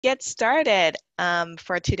get started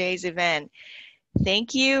for today's event.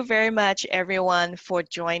 Thank you very much, everyone, for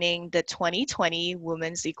joining the 2020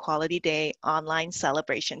 Women's Equality Day online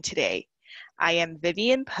celebration today. I am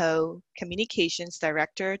Vivian Poe, Communications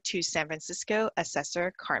Director to San Francisco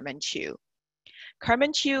Assessor Carmen Chu.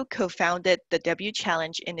 Carmen Chu co-founded the W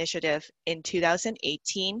Challenge initiative in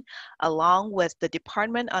 2018, along with the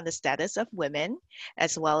Department on the Status of Women,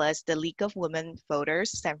 as well as the League of Women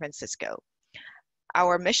Voters San Francisco.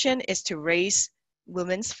 Our mission is to raise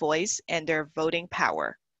women's voice and their voting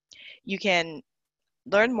power. You can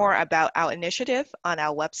learn more about our initiative on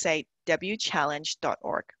our website,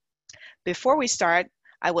 wchallenge.org. Before we start,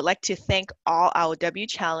 I would like to thank all our W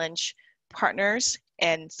Challenge partners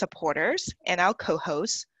and supporters and our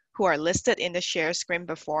co-hosts who are listed in the share screen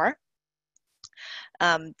before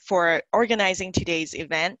for organizing today's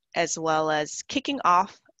event, as well as kicking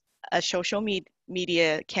off a social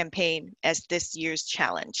media campaign as this year's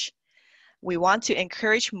challenge. We want to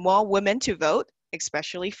encourage more women to vote,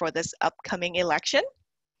 especially for this upcoming election,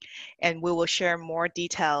 and we will share more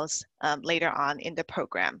details later on in the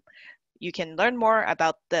program. You can learn more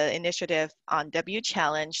about the initiative on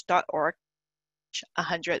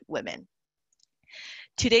wchallenge.org/100 women.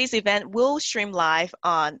 Today's event will stream live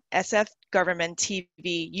on SF Government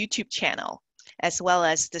TV YouTube channel, as well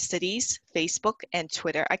as the city's Facebook and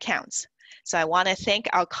Twitter accounts. So I want to thank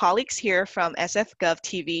our colleagues here from SF Gov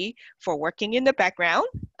TV for working in the background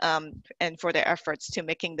and for their efforts to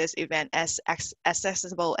making this event as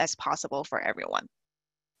accessible as possible for everyone.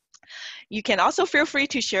 You can also feel free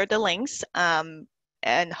to share the links and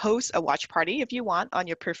host a watch party if you want on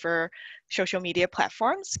your preferred social media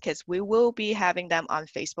platforms, because we will be having them on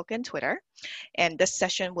Facebook and Twitter. And this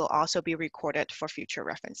session will also be recorded for future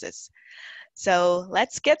references. So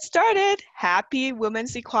let's get started. Happy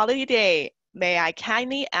Women's Equality Day. May I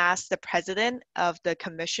kindly ask the President of the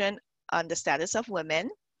Commission on the Status of Women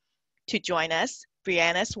to join us,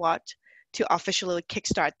 Brianna Swart, to officially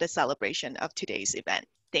kickstart the celebration of today's event.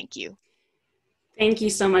 Thank you. Thank you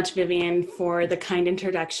so much, Vivian, for the kind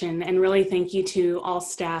introduction, and really thank you to all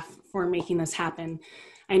staff for making this happen.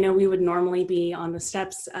 I know we would normally be on the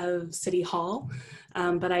steps of City Hall,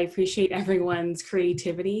 but I appreciate everyone's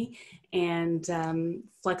creativity and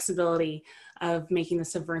flexibility of making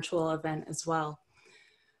this a virtual event as well.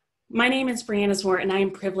 My name is Brianna Swart, and I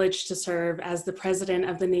am privileged to serve as the president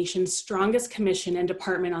of the nation's strongest commission and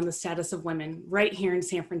department on the status of women right here in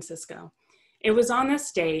San Francisco. It was on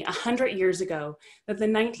this day 100 years ago that the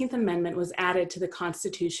 19th Amendment was added to the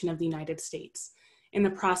Constitution of the United States in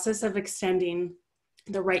the process of extending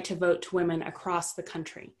the right to vote to women across the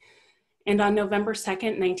country. And on November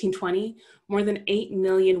 2nd, 1920, more than 8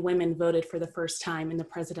 million women voted for the first time in the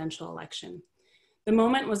presidential election. The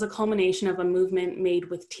moment was a culmination of a movement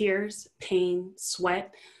made with tears, pain,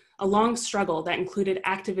 sweat, a long struggle that included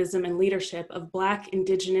activism and leadership of Black,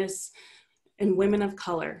 Indigenous, and women of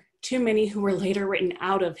color, too many who were later written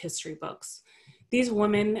out of history books. These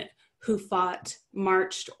women who fought,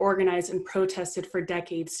 marched, organized, and protested for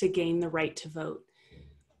decades to gain the right to vote.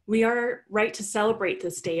 We are right to celebrate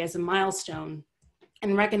this day as a milestone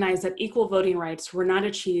and recognize that equal voting rights were not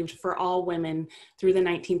achieved for all women through the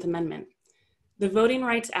 19th Amendment. The Voting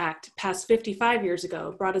Rights Act, passed 55 years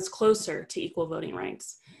ago, brought us closer to equal voting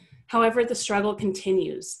rights. However, the struggle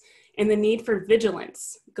continues, and the need for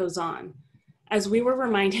vigilance goes on, as we were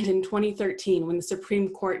reminded in 2013 when the Supreme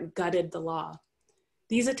Court gutted the law.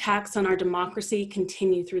 These attacks on our democracy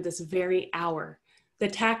continue through this very hour. The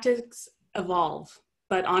tactics evolve,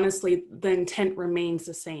 but honestly, the intent remains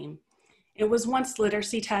the same. It was once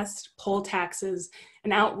literacy tests, poll taxes,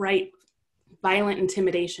 and outright violent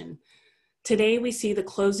intimidation. Today, we see the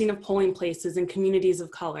closing of polling places in communities of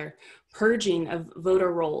color, purging of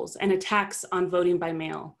voter rolls, and attacks on voting by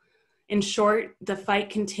mail. In short, the fight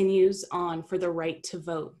continues on for the right to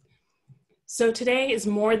vote. So today is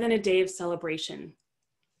more than a day of celebration.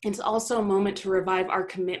 It's also a moment to revive our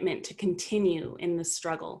commitment to continue in this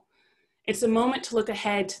struggle. It's a moment to look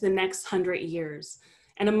ahead to the next 100 years,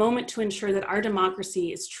 and a moment to ensure that our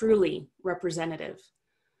democracy is truly representative.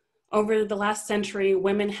 Over the last century,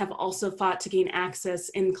 women have also fought to gain access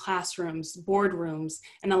in classrooms, boardrooms,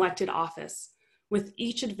 and elected office. With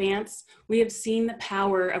each advance, we have seen the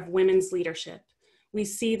power of women's leadership. We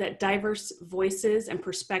see that diverse voices and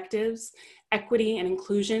perspectives, equity and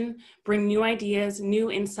inclusion bring new ideas, new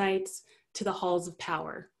insights to the halls of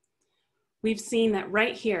power. We've seen that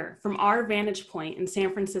right here from our vantage point in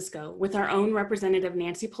San Francisco with our own Representative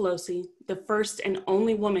Nancy Pelosi, the first and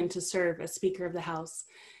only woman to serve as Speaker of the House,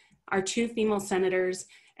 our 2 female senators,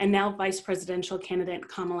 and now Vice Presidential candidate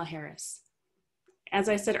Kamala Harris. As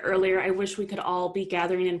I said earlier, I wish we could all be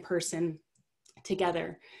gathering in person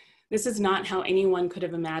together. This is not how anyone could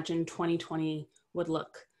have imagined 2020 would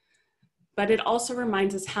look. But it also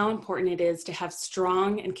reminds us how important it is to have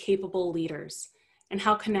strong and capable leaders and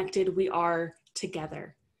how connected we are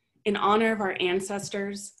together. In honor of our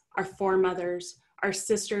ancestors, our foremothers, our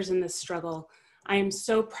sisters in this struggle, I am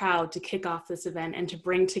so proud to kick off this event and to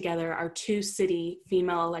bring together our 2 city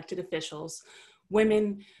female elected officials,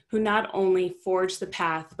 women who not only forge the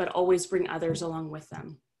path, but always bring others along with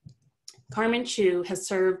them. Carmen Chu has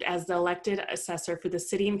served as the elected assessor for the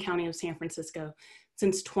city and county of San Francisco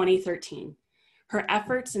since 2013. Her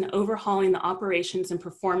efforts in overhauling the operations and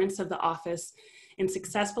performance of the office and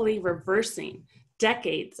successfully reversing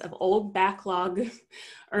decades of old backlog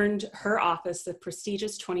earned her office the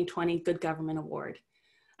prestigious 2020 Good Government Award,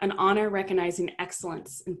 an honor recognizing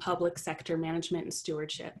excellence in public sector management and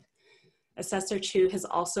stewardship. Assessor Chu has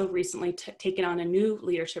also recently taken on a new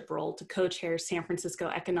leadership role to co-chair San Francisco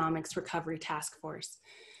Economics Recovery Task Force,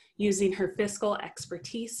 using her fiscal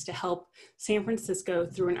expertise to help San Francisco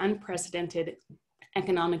through an unprecedented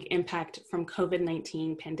economic impact from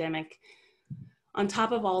COVID-19 pandemic. On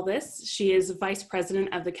top of all this, she is vice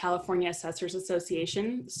president of the California Assessors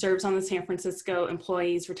Association, serves on the San Francisco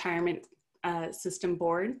Employees Retirement System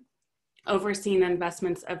Board, overseeing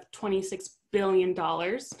investments of $26 billion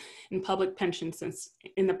in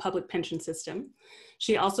the public pension system.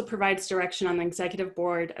 She also provides direction on the executive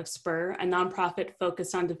board of SPUR, a nonprofit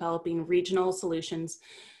focused on developing regional solutions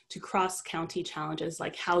to cross-county challenges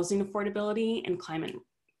like housing affordability and climate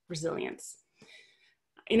resilience.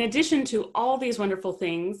 In addition to all these wonderful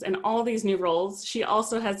things and all these new roles, she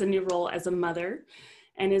also has a new role as a mother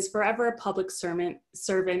and is forever a public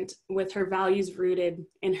servant with her values rooted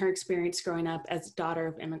in her experience growing up as a daughter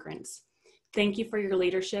of immigrants. Thank you for your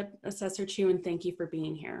leadership, Assessor Chu, and thank you for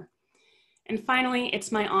being here. And finally,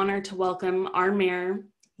 it's my honor to welcome our Mayor,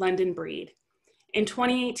 London Breed. In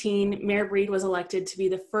 2018, Mayor Breed was elected to be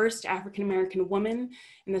the first African-American woman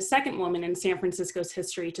and the second woman in San Francisco's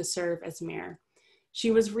history to serve as mayor.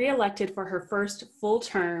 She was re-elected for her first full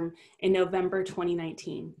term in November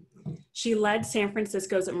 2019. She led San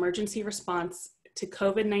Francisco's emergency response to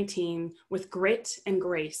COVID-19 with grit and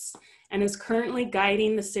grace, and is currently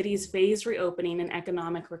guiding the city's phased reopening and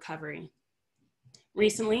economic recovery.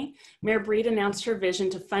 Recently, Mayor Breed announced her vision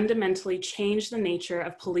to fundamentally change the nature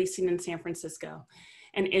of policing in San Francisco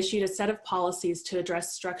and issued a set of policies to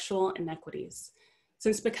address structural inequities.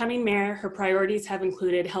 Since becoming mayor, her priorities have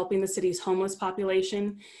included helping the city's homeless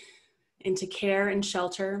population into care and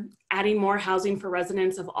shelter, adding more housing for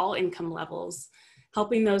residents of all income levels,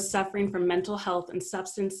 helping those suffering from mental health and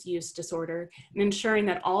substance use disorder, and ensuring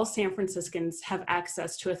that all San Franciscans have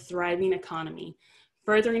access to a thriving economy,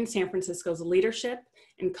 furthering San Francisco's leadership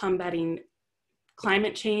in combating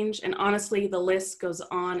climate change, and honestly, the list goes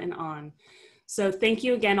on and on. So thank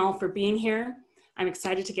you again all for being here. I'm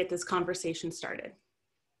excited to get this conversation started.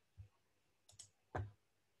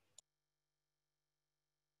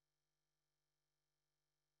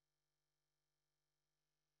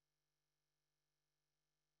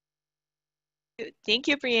 Thank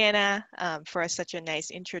you, Brianna, for such a nice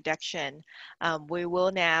introduction. We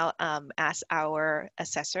will now ask our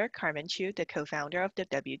assessor, Carmen Chu, the co-founder of the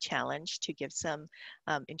W Challenge, to give some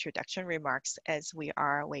introduction remarks as we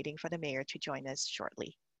are waiting for the mayor to join us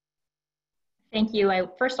shortly. Thank you.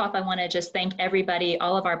 First off, I want to just thank everybody,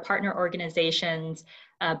 all of our partner organizations,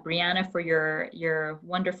 Brianna, for your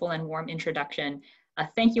wonderful and warm introduction.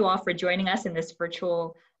 Thank you all for joining us in this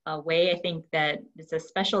virtual way. I think that it's a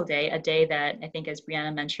special day, a day that I think, as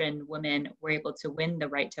Brianna mentioned, women were able to win the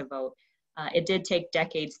right to vote. It did take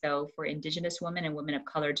decades, though, for Indigenous women and women of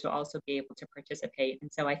color to also be able to participate.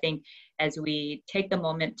 And so I think as we take the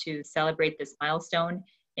moment to celebrate this milestone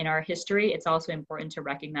in our history, it's also important to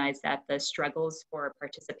recognize that the struggles for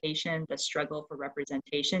participation, the struggle for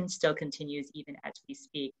representation still continues even as we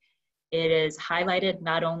speak. It is highlighted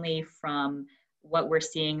not only from what we're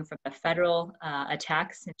seeing from the federal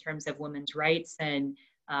attacks in terms of women's rights and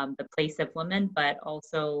the place of women, but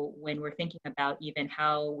also when we're thinking about even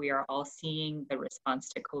how we are all seeing the response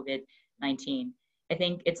to COVID-19. I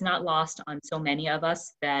think it's not lost on so many of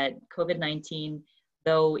us that COVID-19,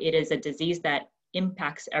 though it is a disease that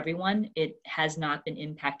impacts everyone, it has not been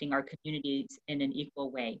impacting our communities in an equal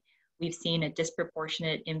way. We've seen a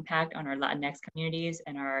disproportionate impact on our Latinx communities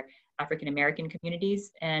and our African-American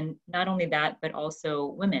communities. And not only that, but also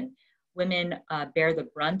women. Women bear the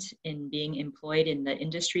brunt in being employed in the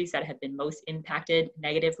industries that have been most impacted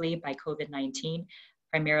negatively by COVID-19,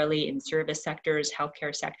 primarily in service sectors,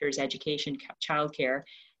 healthcare sectors, education, childcare.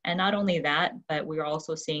 And not only that, but we're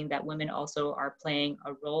also seeing that women also are playing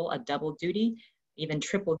a role, a double duty, even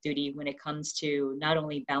triple duty when it comes to not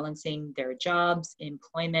only balancing their jobs,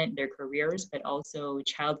 employment, their careers, but also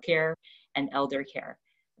childcare and elder care.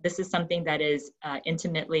 This is something that is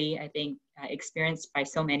intimately, I think, experienced by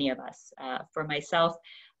so many of us. For myself,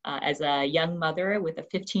 as a young mother with a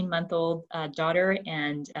 15-month-old daughter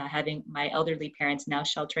and having my elderly parents now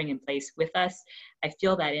sheltering in place with us, I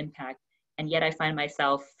feel that impact. And yet I find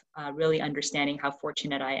myself really understanding how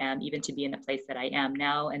fortunate I am even to be in the place that I am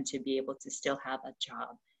now and to be able to still have a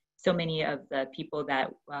job. So many of the people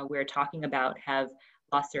that we're talking about have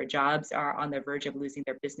lost their jobs, are on the verge of losing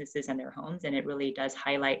their businesses and their homes. And it really does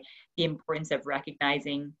highlight the importance of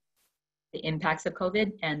recognizing the impacts of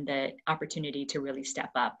COVID and the opportunity to really step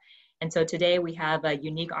up. And so today we have a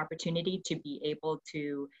unique opportunity to be able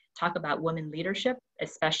to talk about women leadership,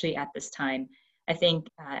 especially at this time. I think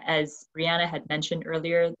as Brianna had mentioned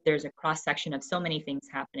earlier, there's a cross section of so many things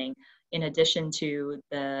happening. In addition to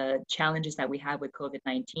the challenges that we have with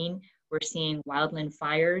COVID-19, we're seeing wildland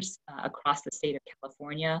fires across the state of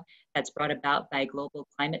California that's brought about by global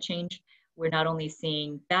climate change. We're not only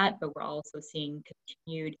seeing that, but we're also seeing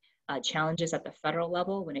continued challenges at the federal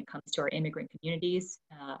level when it comes to our immigrant communities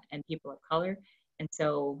and people of color. And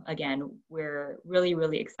so again, we're really,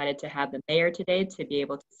 really excited to have the mayor today to be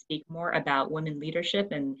able to speak more about women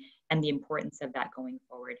leadership and the importance of that going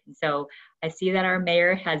forward. And so I see that our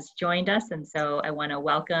mayor has joined us. And so I want to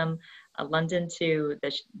welcome London to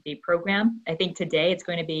the program. I think today it's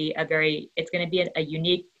going to be a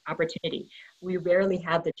unique opportunity. We rarely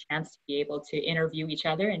have the chance to be able to interview each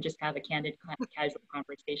other and just have a candid, casual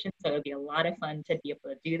conversation. So it'll be a lot of fun to be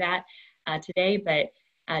able to do that today. But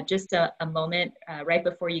just a moment, right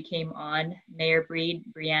before you came on, Mayor Breed,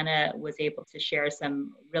 Brianna was able to share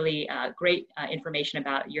some really great information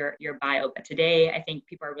about your bio. But today, I think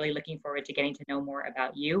people are really looking forward to getting to know more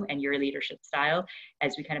about you and your leadership style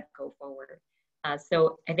as we kind of go forward.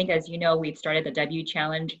 So I think, as you know, we've started the W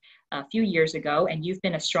Challenge a few years ago, and you've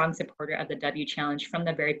been a strong supporter of the W Challenge from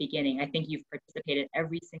the very beginning. I think you've participated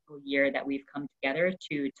every single year that we've come together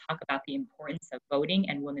to talk about the importance of voting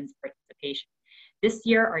and women's participation. This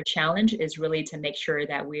year, our challenge is really to make sure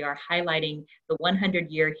that we are highlighting the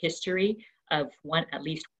 100-year history of at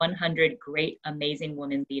least 100 great, amazing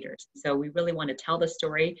women leaders. So we really want to tell the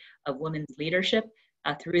story of women's leadership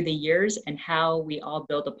through the years and how we all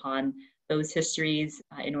build upon those histories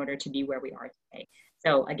in order to be where we are today.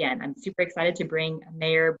 So again, I'm super excited to bring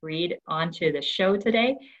Mayor Breed onto the show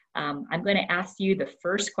today. I'm going to ask you the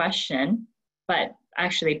first question, but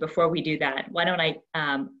actually before we do that, why don't I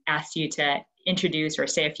ask you to introduce or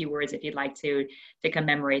say a few words if you'd like to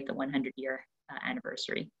commemorate the 100-year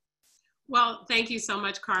anniversary. Well, thank you so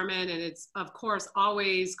much, Carmen. And it's, of course,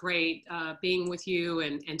 always great being with you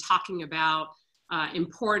and talking about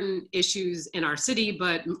important issues in our city,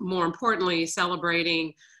 but more importantly,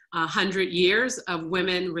 celebrating 100 years of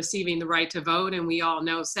women receiving the right to vote. And we all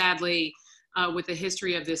know, sadly, with the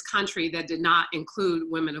history of this country, that did not include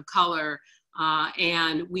women of color.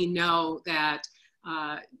 And we know that,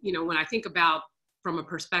 when I think about from a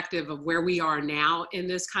perspective of where we are now in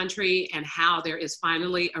this country and how there is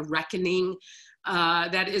finally a reckoning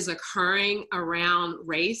that is occurring around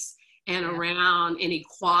race and around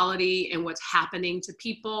inequality and what's happening to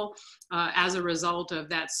people as a result of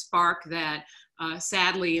that spark that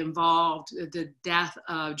sadly involved the death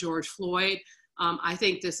of George Floyd. I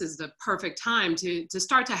think this is the perfect time to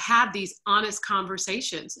start to have these honest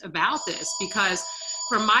conversations about this, because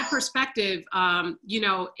from my perspective,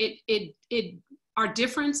 our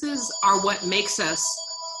differences are what makes us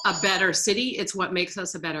a better city. It's what makes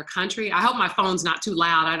us a better country. I hope my phone's not too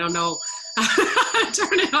loud. I don't know.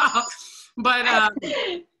 Turn it off. But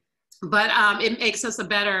it makes us a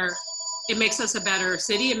better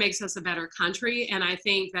city. It makes us a better country. And I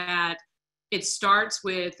think that it starts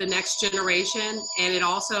with the next generation, and it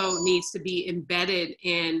also needs to be embedded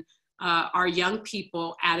in our young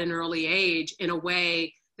people at an early age in a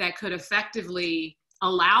way that could effectively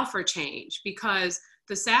allow for change. Because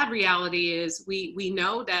the sad reality is we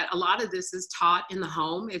know that a lot of this is taught in the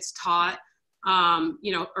home. It's taught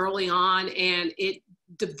early on, and it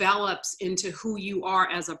develops into who you are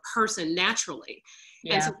as a person naturally.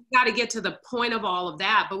 Yeah. And so we got to get to the point of all of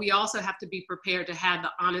that, but we also have to be prepared to have the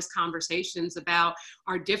honest conversations about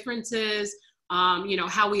our differences,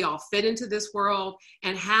 how we all fit into this world,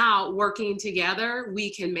 and how working together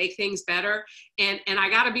we can make things better. And I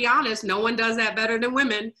got to be honest, no one does that better than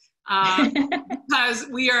women. Because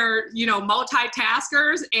we are,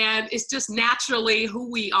 multitaskers, and it's just naturally who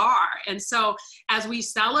we are. And so as we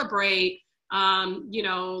celebrate,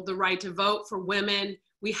 the right to vote for women,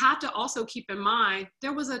 we have to also keep in mind,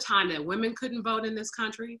 there was a time that women couldn't vote in this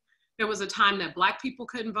country. There was a time that Black people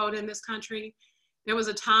couldn't vote in this country. There was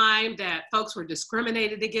a time that folks were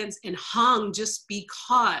discriminated against and hung just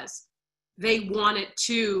because they wanted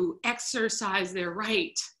to exercise their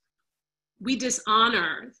right. We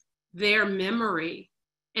dishonor their memory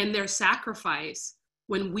and their sacrifice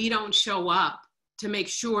when we don't show up to make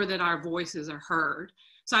sure that our voices are heard.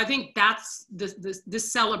 So I think that's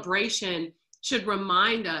this celebration should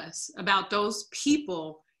remind us about those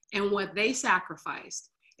people and what they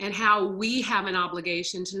sacrificed, and how we have an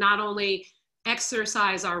obligation to not only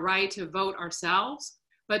exercise our right to vote ourselves,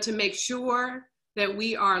 but to make sure that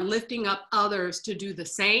we are lifting up others to do the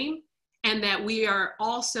same, and that we are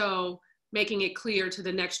also making it clear to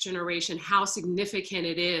the next generation how significant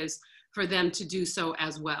it is for them to do so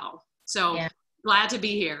as well. So yeah. Glad to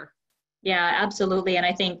be here. Yeah, absolutely. And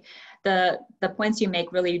I think the points you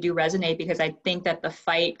make really do resonate, because I think that the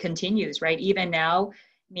fight continues, right? Even now,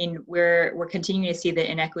 I mean, we're continuing to see the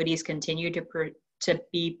inequities continue to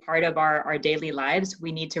be part of our daily lives.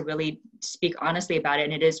 We need to really speak honestly about it.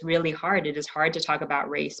 And it is really hard. It is hard to talk about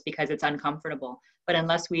race because it's uncomfortable. But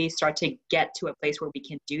unless we start to get to a place where we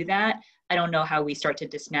can do that, I don't know how we start to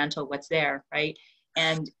dismantle what's there, right?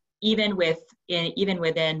 And even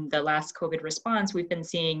within the last COVID response, we've been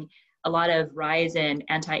seeing a lot of rise in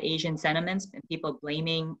anti-Asian sentiments and people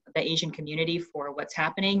blaming the Asian community for what's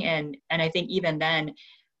happening. And I think even then,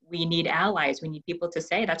 we need allies. We need people to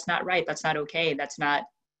say, that's not right, that's not okay, that's not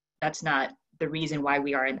the reason why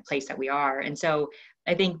we are in the place that we are. And so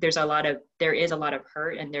I think there is a lot of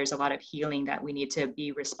hurt, and there's a lot of healing that we need to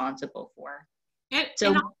be responsible for.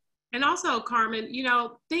 And also, Carmen,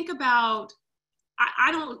 think about,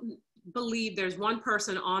 I don't believe there's one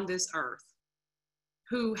person on this earth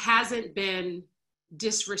who hasn't been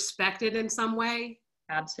disrespected in some way.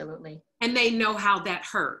 Absolutely. And they know how that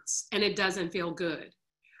hurts, and it doesn't feel good.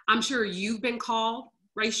 I'm sure you've been called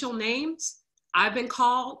racial names. I've been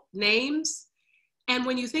called names. And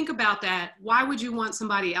when you think about that, why would you want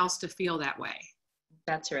somebody else to feel that way?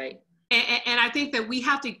 That's right. And I think that we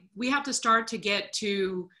have to start to get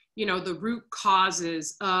to, the root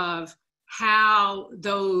causes of how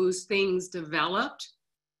those things developed.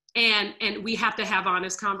 And we have to have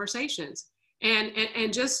honest conversations.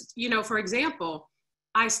 And just, for example,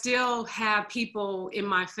 I still have people in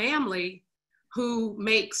my family who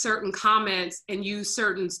make certain comments and use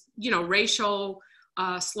certain, racial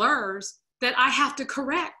slurs that I have to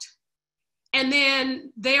correct. And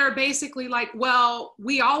then they're basically like, well,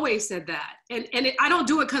 we always said that. And I don't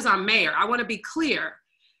do it because I'm mayor. I want to be clear.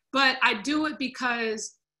 But I do it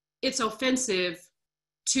because it's offensive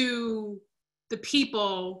to the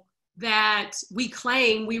people that we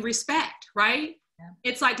claim we respect, right? Yeah.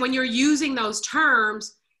 It's like when you're using those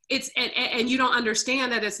terms, and you don't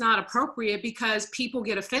understand that it's not appropriate because people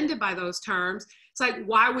get offended by those terms. It's like,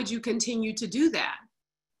 why would you continue to do that?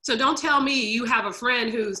 So don't tell me you have a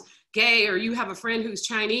friend who's gay, or you have a friend who's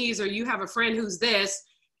Chinese, or you have a friend who's this,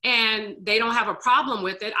 and they don't have a problem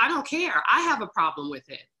with it. I don't care. I have a problem with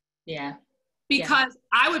it. Yeah. Because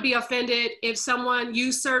I would be offended if someone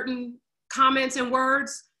used certain comments and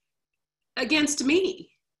words against me.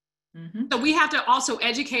 Mm-hmm. So we have to also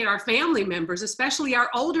educate our family members, especially our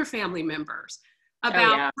older family members,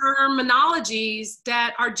 about terminologies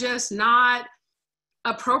that are just not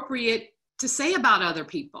appropriate to say about other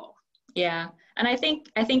people. Yeah. And I think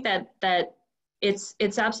that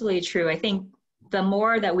it's absolutely true. I think the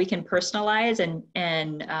more that we can personalize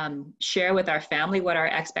and share with our family what our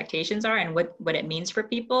expectations are and what it means for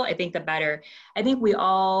people, I think the better. I think we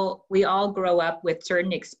all grow up with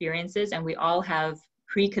certain experiences, and we all have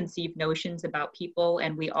preconceived notions about people,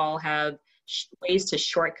 and we all have ways to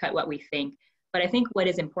shortcut what we think. But I think what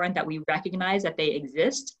is important that we recognize that they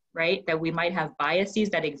exist, right? That we might have biases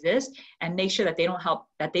that exist, and make sure that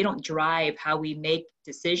they don't drive how we make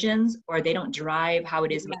decisions, or they don't drive how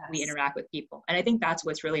it is that we interact with people. And I think that's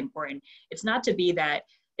what's really important. It's not to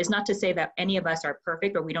say that any of us are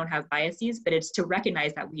perfect or we don't have biases, but it's to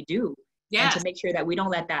recognize that we do. Yes. And to make sure that we don't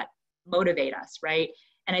let that motivate us, right?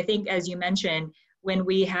 And I think, as you mentioned, when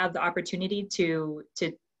we have the opportunity to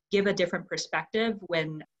give a different perspective,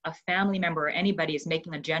 when a family member or anybody is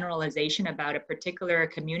making a generalization about a particular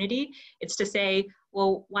community, it's to say,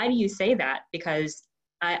 well, why do you say that? Because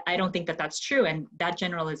I don't think that that's true, and that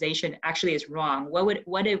generalization actually is wrong. What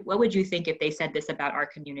would you think if they said this about our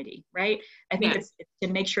community, right? I think it's to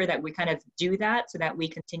make sure that we kind of do that so that we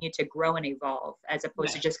continue to grow and evolve, as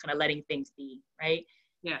opposed to just kind of letting things be, right?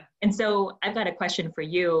 Yeah. And so I've got a question for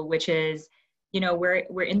you, which is,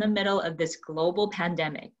 we're in the middle of this global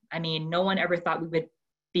pandemic. I mean, no one ever thought we would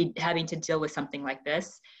be having to deal with something like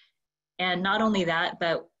this. And not only that,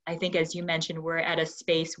 but I think, as you mentioned, we're at a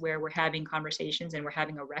space where we're having conversations and we're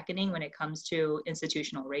having a reckoning when it comes to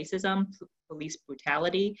institutional racism, police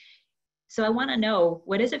brutality. So I want to know,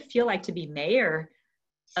 what does it feel like to be mayor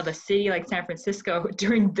of a city like San Francisco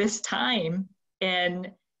during this time? And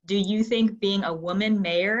do you think being a woman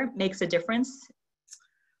mayor makes a difference?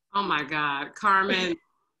 Oh my God, Carmen,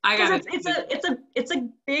 it's a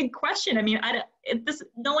big question. I mean,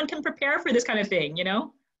 no one can prepare for this kind of thing, you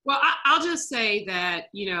know? Well, I'll just say that,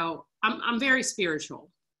 I'm very spiritual.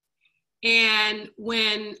 And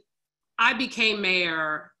when I became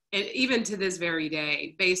mayor, and even to this very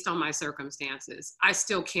day, based on my circumstances, I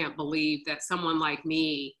still can't believe that someone like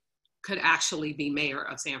me could actually be mayor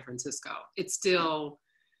of San Francisco. It's still,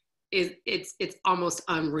 it's almost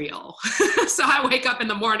unreal. So I wake up in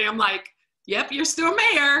the morning, I'm like, yep, you're still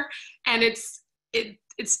mayor. And it's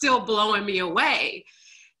still blowing me away.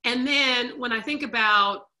 And then when I think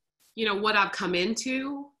about, what I've come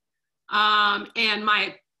into, and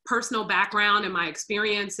my personal background and my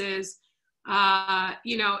experiences, I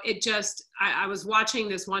was watching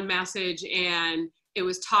this one message, and it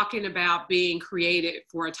was talking about being created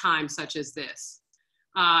for a time such as this.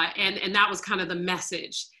 And that was kind of the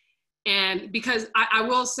message. And because I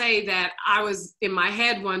will say that I was in my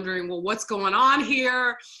head wondering, well, what's going on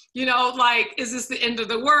here? Is this the end of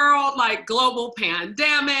the world? Like global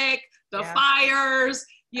pandemic, the fires,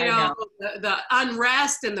 the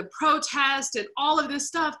unrest and the protest and all of this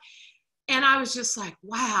stuff. And I was just like,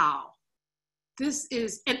 wow, this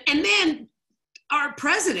is, and then our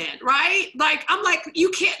president, right? Like, I'm like,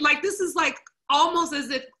 you can't, like, this is like almost as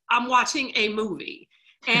if I'm watching a movie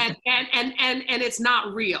and it's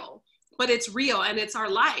not real, but it's real and it's our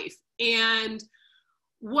life. And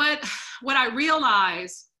what I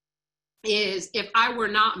realize is, if I were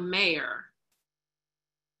not mayor,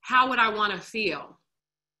 how would I want to feel?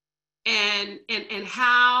 And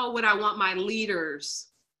how would I want my leaders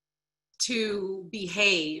to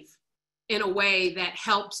behave in a way that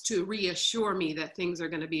helps to reassure me that things are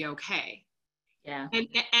going to be okay? Yeah.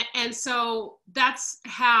 And so that's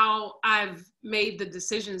how I've made the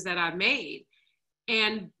decisions that I've made.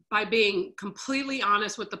 And by being completely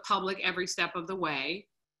honest with the public every step of the way,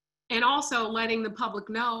 and also letting the public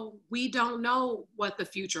know we don't know what the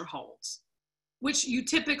future holds, which you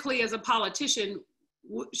typically as a politician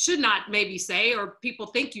should not maybe say, or people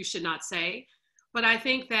think you should not say. But I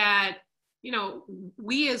think that,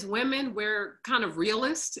 we as women, we're kind of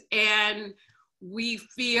realist, and we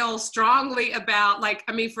feel strongly about,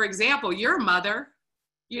 for example, your mother,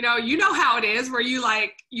 you know how it is, where you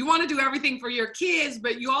want to do everything for your kids,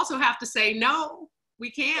 but you also have to say, no, we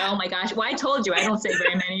can't. Oh my gosh. Well, I told you, I don't say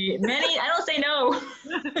very many, I don't say no.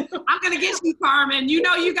 I'm going to get you, Carmen. You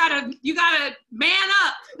gotta man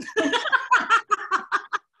up.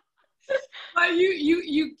 But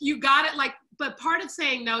you got it. But part of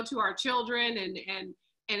saying no to our children and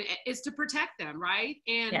is to protect them, right?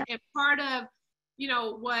 And part of,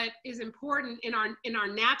 what is important in our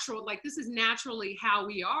natural, this is naturally how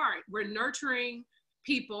we are. We're nurturing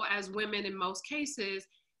people as women in most cases,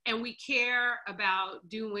 and we care about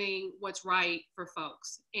doing what's right for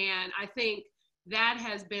folks. And I think that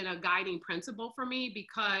has been a guiding principle for me,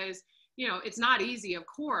 because, it's not easy, of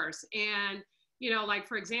course. And,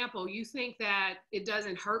 for example, you think that it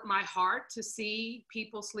doesn't hurt my heart to see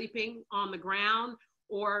people sleeping on the ground,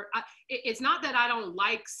 or it's not that I don't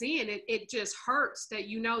like seeing it. It just hurts that,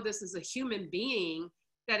 this is a human being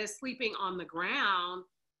that is sleeping on the ground.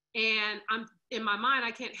 And I'm in my mind,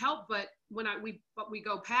 I can't help but when we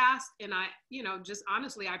go past, and I, just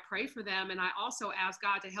honestly, I pray for them. And I also ask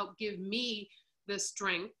God to help give me the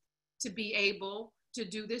strength to be able to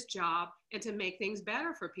do this job and to make things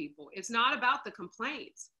better for people. It's not about the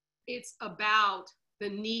complaints. It's about the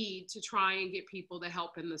need to try and get people the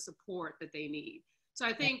help and the support that they need. So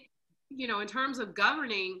I think, in terms of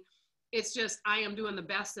governing, it's just, I am doing the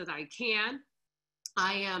best that I can.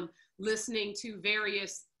 I am listening to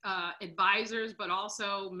various advisors, but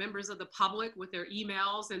also members of the public with their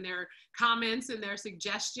emails and their comments and their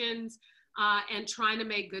suggestions, and trying to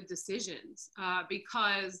make good decisions,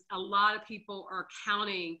 because a lot of people are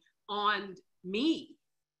counting on me.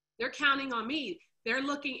 They're counting on me. They're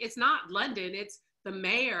looking, it's not London, it's the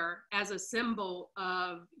mayor as a symbol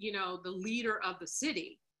of, the leader of the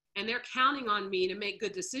city. And they're counting on me to make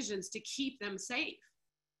good decisions to keep them safe.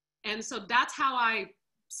 And so that's how I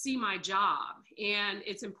see my job. And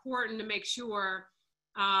it's important to make sure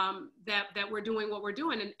that we're doing what we're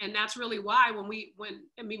doing. And that's really why we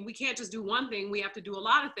can't just do one thing, we have to do a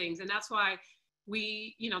lot of things. And that's why,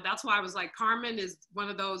 that's why I was like, Carmen is one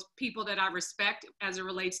of those people that I respect as it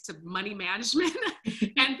relates to money management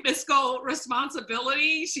and fiscal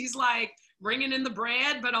responsibility. She's like bringing in the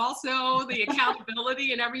bread, but also the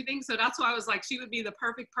accountability and everything. So that's why I was like, she would be the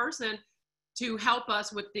perfect person to help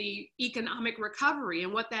us with the economic recovery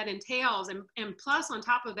and what that entails. And plus, on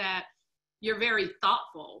top of that, you're very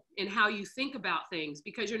thoughtful in how you think about things,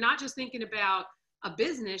 because you're not just thinking about a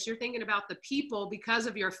business, you're thinking about the people because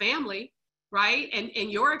of your family, right?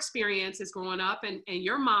 And your experiences growing up and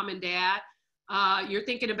your mom and dad, you're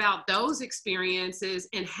thinking about those experiences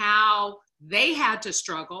and how they had to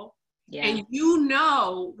struggle. Yeah. And you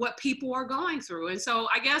know what people are going through. And so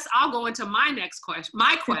I guess I'll go into my next question,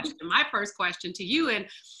 my first question to you. And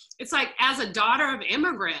it's like, as a daughter of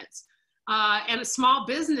immigrants and small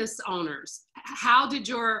business owners, how did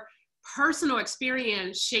your personal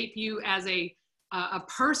experience shape you as a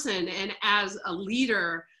person and as a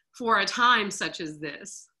leader for a time such as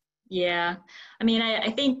this? Yeah, I mean, I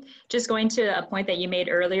think just going to a point that you made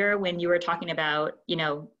earlier when you were talking about,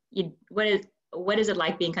 what is it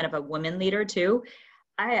like being kind of a woman leader too?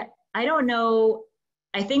 I don't know.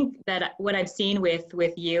 I think that what I've seen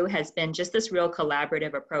with you has been just this real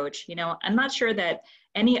collaborative approach. I'm not sure that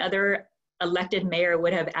any other elected mayor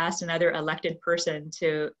would have asked another elected person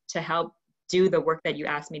to help do the work that you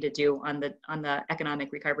asked me to do on the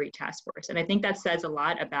Economic Recovery Task Force. And I think that says a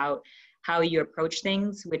lot about how you approach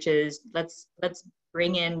things, which is let's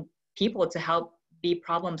bring in people to help be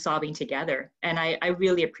problem solving together. And I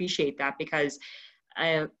really appreciate that, because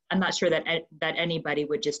I'm not sure that anybody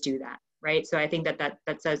would just do that, right? So I think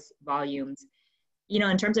that says volumes.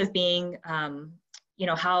 In terms of being,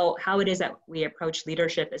 how it is that we approach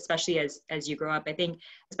leadership, especially as you grow up. I think,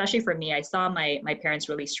 especially for me, I saw my parents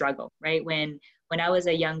really struggle, right? When I was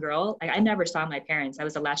a young girl, I never saw my parents. I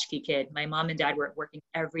was a latchkey kid. My mom and dad were working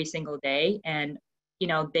every single day, and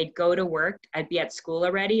they'd go to work, I'd be at school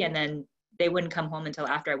already, and then they wouldn't come home until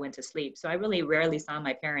after I went to sleep. So I really rarely saw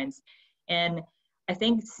my parents. And I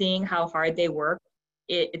think seeing how hard they work,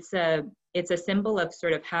 it's a symbol of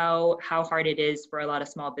sort of how hard it is for a lot of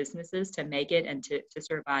small businesses to make it and to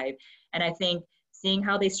survive. And I think seeing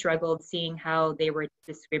how they struggled, seeing how they were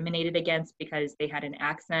discriminated against because they had an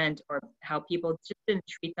accent, or how people just didn't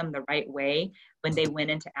treat them the right way when they went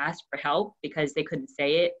in to ask for help because they couldn't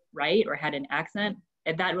say it right or had an accent,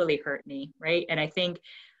 and that really hurt me, right? And I think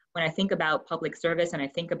when I think about public service and I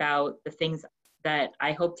think about the things that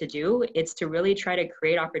I hope to do, it's to really try to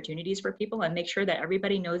create opportunities for people and make sure that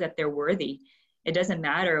everybody knows that they're worthy. It doesn't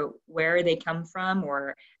matter where they come from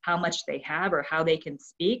or how much they have or how they can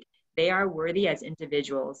speak. They are worthy as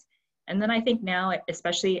individuals. And then I think now,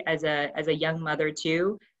 especially as a young mother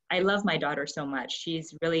too, I love my daughter so much.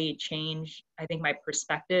 She's really changed, I think, my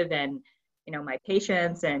perspective and, my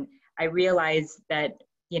patience. And I realize that,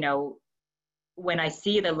 when I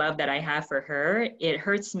see the love that I have for her, it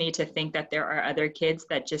hurts me to think that there are other kids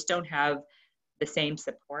that just don't have the same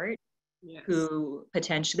support, yes, who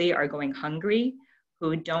potentially are going hungry,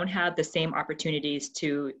 who don't have the same opportunities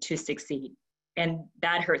to succeed. And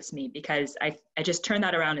that hurts me, because I just turn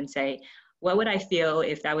that around and say, what would I feel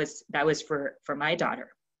if that was for my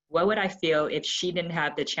daughter? What would I feel if she didn't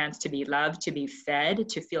have the chance to be loved, to be fed,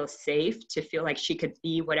 to feel safe, to feel like she could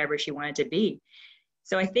be whatever she wanted to be?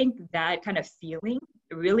 So I think that kind of feeling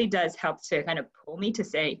really does help to kind of pull me to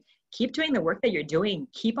say, keep doing the work that you're doing.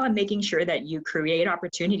 Keep on making sure that you create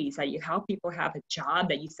opportunities, that you help people have a job,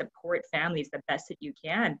 that you support families the best that you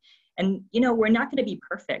can. And, we're not going to be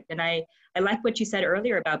perfect. And I like what you said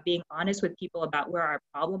earlier about being honest with people about where our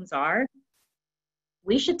problems are.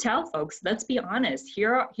 We should tell folks, let's be honest.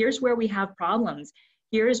 Here's where we have problems.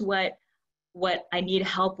 Here's what I need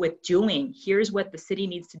help with doing. Here's what the city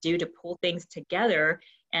needs to do to pull things together.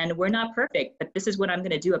 And we're not perfect, but this is what I'm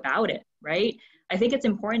going to do about it, right? I think it's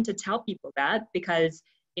important to tell people that, because,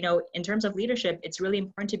 in terms of leadership, it's really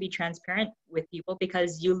important to be transparent with people,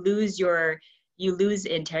 because you lose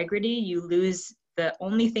integrity, you lose the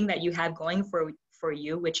only thing that you have going for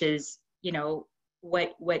you, which is,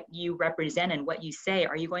 what you represent and what you say.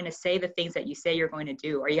 Are you going to say the things that you say you're going to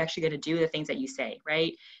do? Are you actually going to do the things that you say,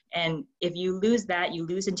 right? And if you lose that, you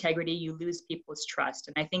lose integrity, you lose people's trust.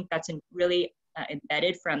 And I think that's really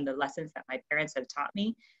embedded from the lessons that my parents have taught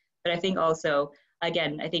me. But I think also,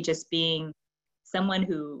 again, I think just being someone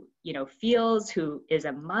who, feels, who is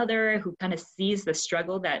a mother, who kind of sees the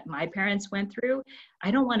struggle that my parents went through,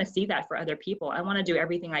 I don't want to see that for other people. I want to do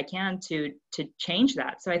everything I can to change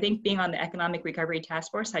that. So I think being on the Economic Recovery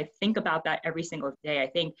Task Force, I think about that every single day. I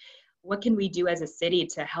think what can we do as a city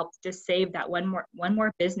to help just save that one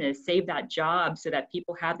more business, save that job, so that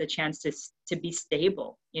people have the chance to be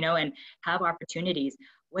stable, you know, and have opportunities?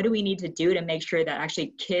 What do we need to do to make sure that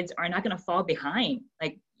actually kids are not going to fall behind?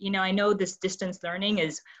 Like, you know, I know this distance learning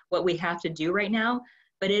is what we have to do right now,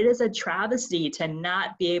 but it is a travesty to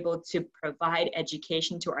not be able to provide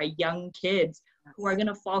education to our young kids who are going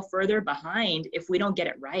to fall further behind if we don't get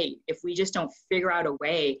it right, if we just don't figure out a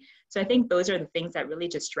way. So I think those are the things that really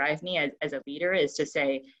just drive me as a leader, is to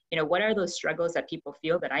say, you know, what are those struggles that people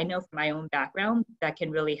feel that I know from my own background that can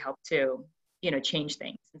really help to, you know, change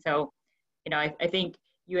things. And so, you know, I think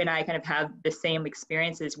you and I kind of have the same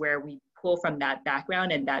experiences where we pull from that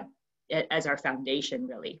background and that as our foundation,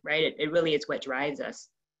 really, right? It really is what drives us.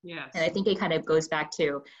 Yes. And I think it kind of goes back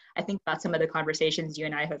to, I think about some of the conversations you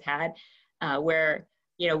and I have had where,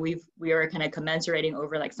 you know, we were kind of commiserating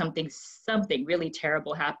over like something really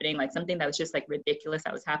terrible happening, like something that was just like ridiculous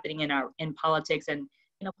that was happening in politics. And,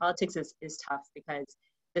 you know, politics is tough because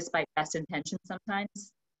despite best intentions,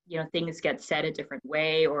 sometimes, you know, things get said a different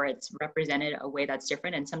way, or it's represented a way that's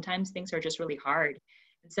different. And sometimes things are just really hard.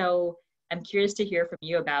 And so I'm curious to hear from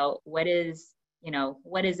you about what is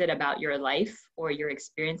it about your life or your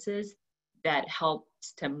experiences that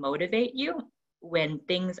helps to motivate you when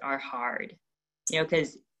things are hard? You know,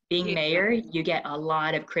 because being mayor, you get a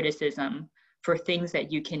lot of criticism for things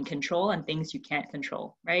that you can control and things you can't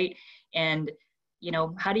control, right? And, you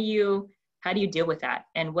know, how do you deal with that?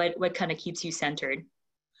 And what kind of keeps you centered?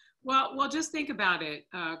 Well, just think about it,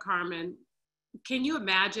 Carmen. Can you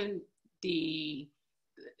imagine the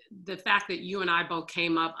fact that you and I both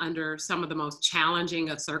came up under some of the most challenging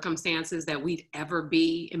of circumstances that we'd ever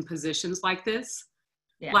be in positions like this?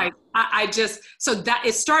 Yeah. Like so that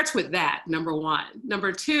it starts with that, number one.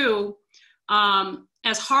 Number two,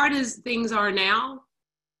 as hard as things are now,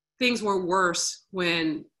 things were worse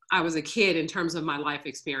when I was a kid in terms of my life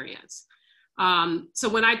experience. So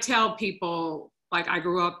when I tell people, like, I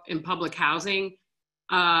grew up in public housing,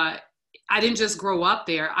 I didn't just grow up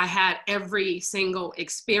there. I had every single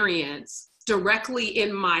experience directly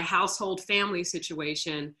in my household family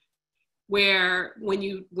situation, where when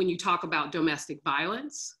you talk about domestic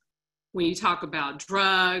violence, when you talk about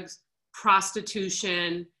drugs,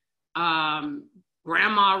 prostitution,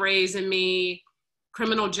 grandma raising me,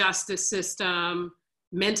 criminal justice system,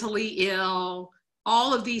 mentally ill,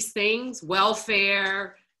 all of these things,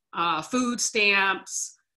 welfare, food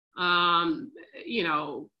stamps, you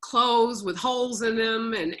know, clothes with holes in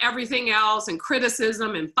them and everything else, and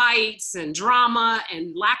criticism and fights and drama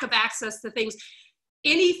and lack of access to things.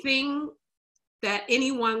 Anything that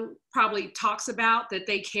anyone probably talks about that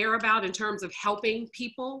they care about in terms of helping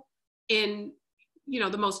people in, you know,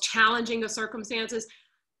 the most challenging of circumstances,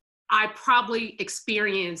 I probably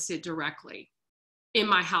experienced it directly in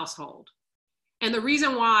my household. And the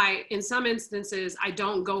reason why in some instances I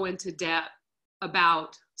don't go into depth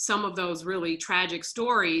about some of those really tragic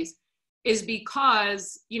stories is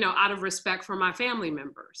because, you know, out of respect for my family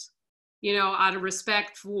members, you know, out of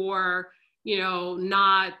respect for, you know,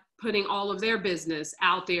 not putting all of their business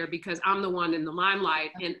out there because I'm the one in the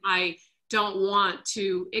limelight, and I don't want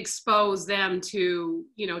to expose them to,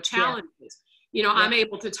 you know, challenges. Yeah. You know, yeah. I'm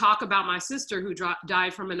able to talk about my sister who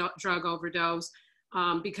died from a drug overdose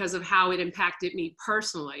because of how it impacted me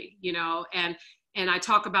personally, you know, and I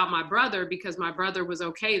talk about my brother because my brother was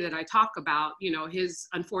okay that I talk about, you know, his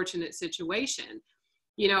unfortunate situation,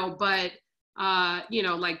 you know, but, you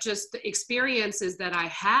know, like just the experiences that I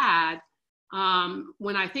had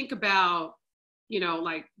when I think about, you know,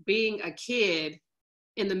 like being a kid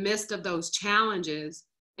in the midst of those challenges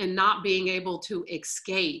and not being able to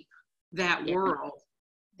escape that world.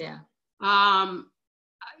 Yeah.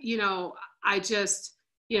 You know, I just,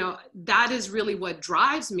 you know, that is really what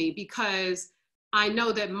drives me, because I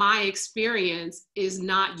know that my experience is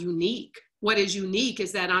not unique. What is unique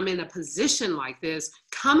is that I'm in a position like this,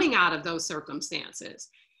 coming out of those circumstances.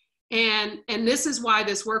 And this is why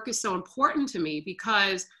this work is so important to me,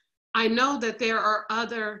 because I know that there are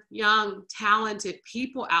other young, talented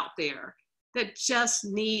people out there that just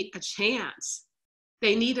need a chance.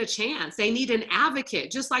 They need a chance. They need an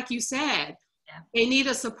advocate, just like you said. Yeah. They need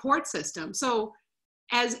a support system. So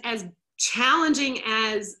as challenging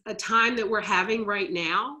as a time that we're having right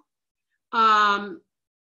now, and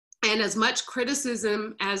as much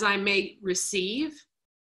criticism as I may receive,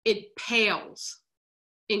 it pales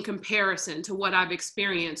in comparison to what I've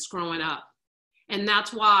experienced growing up. And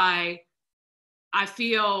that's why I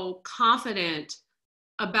feel confident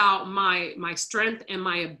about my strength and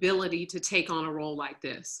my ability to take on a role like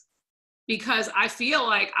this, because I feel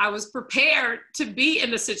like I was prepared to be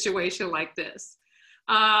in a situation like this.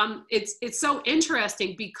 it's so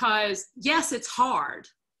interesting because yes, it's hard.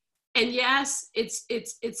 And yes,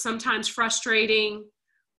 it's sometimes frustrating.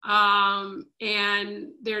 And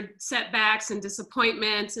there are setbacks and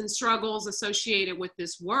disappointments and struggles associated with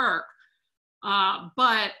this work.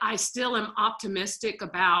 But I still am optimistic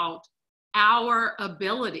about our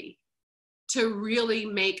ability to really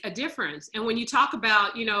make a difference. And when you talk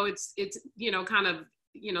about, it's kind of,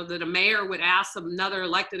 that a mayor would ask another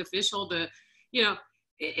elected official to,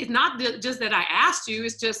 it's not just that I asked you,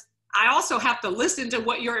 it's just, I also have to listen to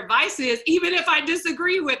what your advice is, even if I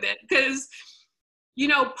disagree with it. Because,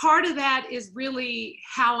 part of that is really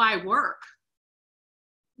how I work,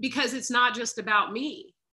 because it's not just about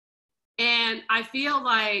me. And I feel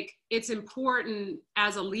like it's important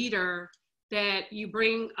as a leader that you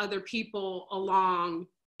bring other people along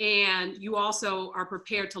and you also are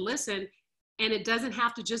prepared to listen. And it doesn't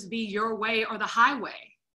have to just be your way or the highway.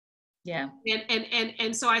 Yeah.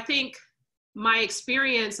 And so I think my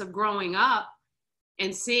experience of growing up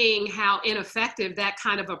and seeing how ineffective that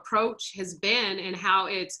kind of approach has been and how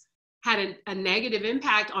it's had a negative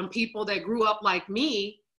impact on people that grew up like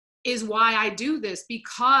me is why I do this,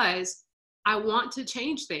 because I want to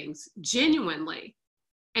change things genuinely.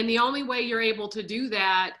 And the only way you're able to do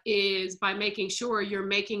that is by making sure you're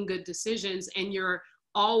making good decisions and you're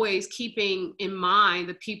always keeping in mind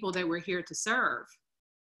the people that we're here to serve.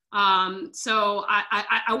 So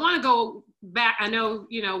I want to go back. I know,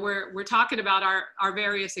 we're talking about our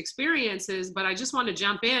various experiences, but I just want to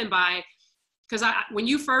jump in because when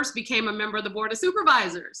you first became a member of the Board of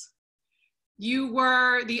Supervisors, you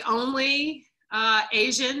were the only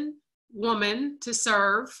Asian woman to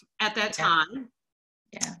serve at that time.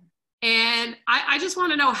 Yeah. And I just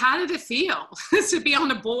want to know, how did it feel to be on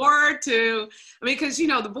the board because,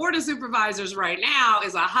 the Board of Supervisors right now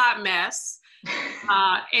is a hot mess.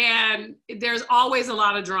 And there's always a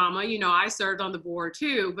lot of drama. I served on the board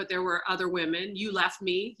too, but there were other women. You left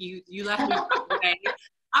me. You left me right away.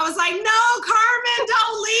 I was like, no, Carmen,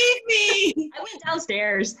 don't leave me. I went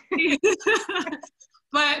downstairs.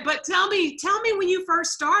 But tell me when you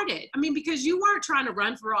first started. I mean, because you weren't trying to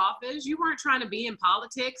run for office. You weren't trying to be in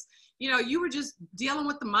politics. You were just dealing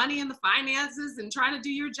with the money and the finances and trying to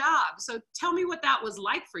do your job. So tell me what that was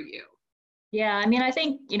like for you. Yeah, I mean, I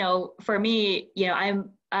think, for me, I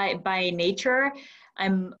by nature,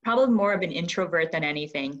 I'm probably more of an introvert than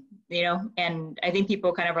anything, and I think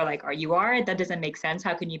people kind of are like, you are? That doesn't make sense.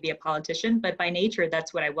 How can you be a politician? But by nature,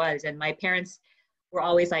 that's what I was. And my parents were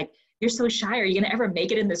always like, you're so shy. Are you going to ever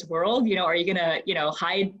make it in this world? Are you going to,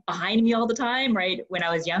 hide behind me all the time? Right. When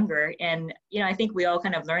I was younger. And, I think we all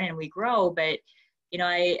kind of learn and we grow, but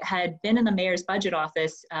I had been in the mayor's budget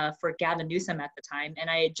office for Gavin Newsom at the time. And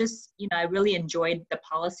I just, I really enjoyed the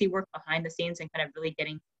policy work behind the scenes and kind of really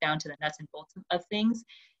getting down to the nuts and bolts of things.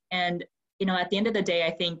 And, at the end of the day, I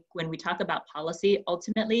think when we talk about policy,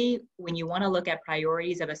 ultimately, when you want to look at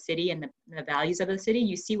priorities of a city and the values of a city,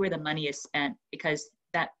 you see where the money is spent, because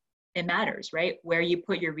it matters, right? Where you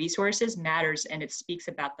put your resources matters, and it speaks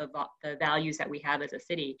about the values that we have as a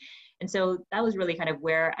city. And so that was really kind of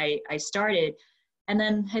where I started. And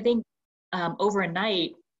then I think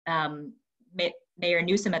overnight, Mayor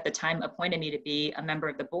Newsom at the time appointed me to be a member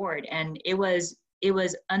of the board. And it was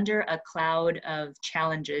under a cloud of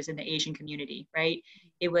challenges in the Asian community, right?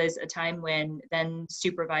 It was a time when then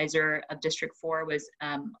Supervisor of District 4 was,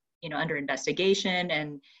 under investigation.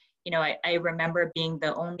 And, I remember being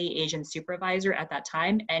the only Asian supervisor at that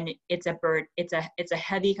time. And it's a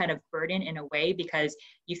heavy kind of burden in a way, because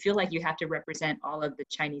you feel like you have to represent all of the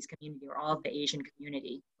Chinese community or all of the Asian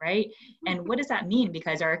community, right? And what does that mean?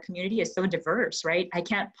 Because our community is so diverse, right? I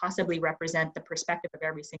can't possibly represent the perspective of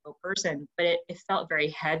every single person, but it felt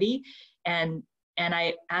very heavy. And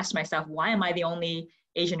I asked myself, why am I the only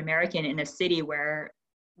Asian American in a city where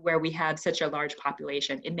we have such a large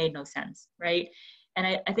population? It made no sense, right? And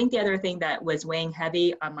I think the other thing that was weighing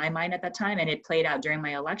heavy on my mind at that time, and it played out during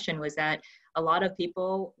my election, was that a lot of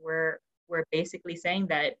people were basically saying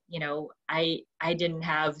that, I didn't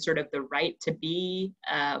have sort of the right to be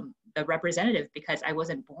the representative because I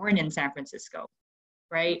wasn't born in San Francisco,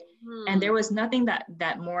 right? And there was nothing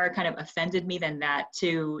that more kind of offended me than that,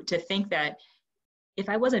 to think that if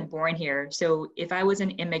I wasn't born here, so if I was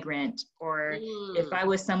an immigrant, or if I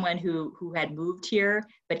was someone who had moved here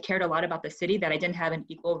but cared a lot about the city, that I didn't have an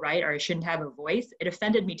equal right, or I shouldn't have a voice, it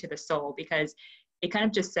offended me to the soul, because it kind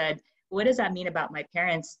of just said, what does that mean about my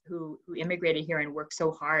parents who immigrated here and worked so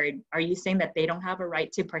hard? Are you saying that they don't have a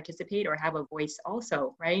right to participate or have a voice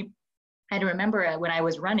also, right? I remember when I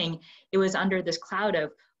was running, it was under this cloud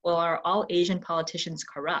of, well, are all Asian politicians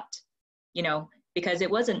corrupt? because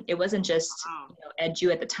it wasn't just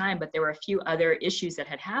edu at the time, but there were a few other issues that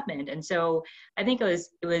had happened. And so I think it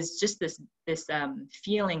was just this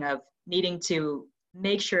feeling of needing to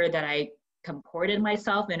make sure that I comported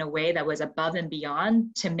myself in a way that was above and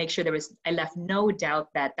beyond, to make sure I left no doubt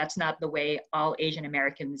that that's not the way all Asian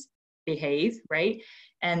Americans behave, right?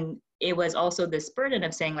 And it was also this burden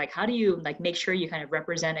of saying, like, how do you like make sure you kind of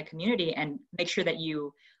represent a community and make sure that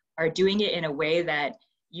you are doing it in a way that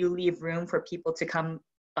you leave room for people to come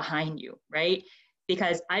behind you, right?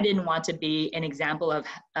 Because I didn't want to be an example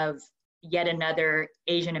of yet another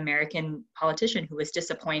Asian American politician who was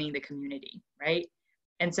disappointing the community, right?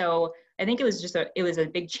 And so I think it was a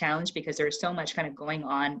big challenge because there was so much kind of going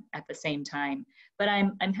on at the same time. But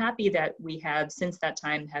I'm happy that we have, since that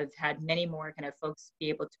time, have had many more kind of folks be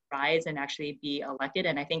able to rise and actually be elected.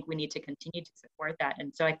 And I think we need to continue to support that.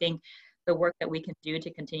 And so I think the work that we can do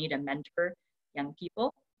to continue to mentor young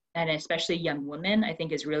people, and especially young women, I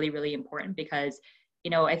think is really, really important, because,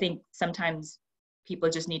 I think sometimes people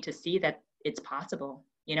just need to see that it's possible,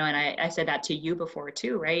 and I said that to you before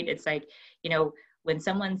too, right? It's like, when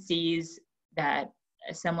someone sees that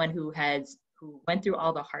someone who went through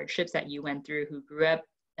all the hardships that you went through, who grew up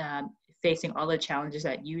facing all the challenges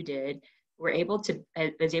that you did, was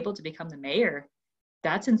able to become the mayor,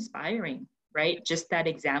 that's inspiring, right? Just that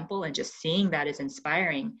example and just seeing that is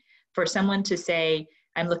inspiring. For someone to say,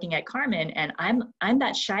 I'm looking at Carmen and I'm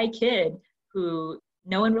that shy kid who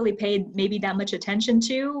no one really paid maybe that much attention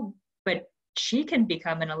to, but she can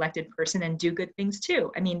become an elected person and do good things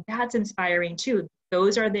too. I mean, that's inspiring too.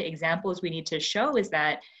 Those are the examples we need to show, is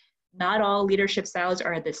that not all leadership styles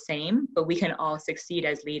are the same, but we can all succeed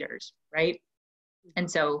as leaders, right? And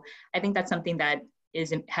so I think that's something that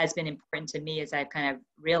has been important to me as I've kind of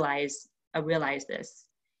realized this.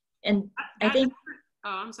 And I think, oh,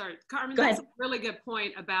 I'm sorry, Carmen, go that's ahead. a really good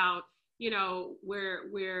point about,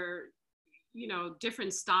 where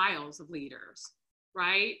different styles of leaders,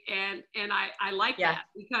 right? And I like that,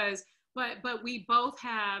 because, but we both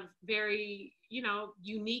have very,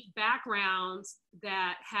 unique backgrounds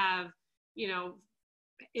that have,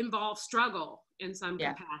 involve struggle in some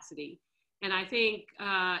capacity. And I think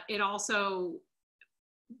it also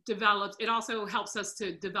helps us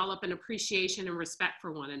to develop an appreciation and respect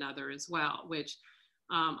for one another as well, which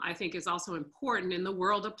I think is also important in the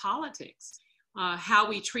world of politics. How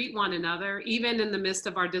we treat one another, even in the midst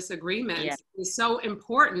of our disagreements, is so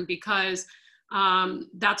important, because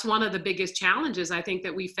that's one of the biggest challenges I think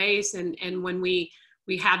that we face. And when we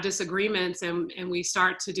have disagreements and we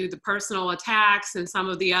start to do the personal attacks and some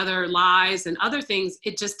of the other lies and other things,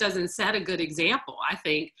 it just doesn't set a good example, I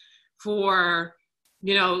think, for,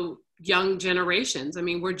 young generations. I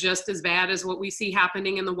mean, we're just as bad as what we see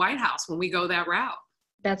happening in the White House when we go that route.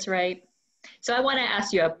 That's right. So I want to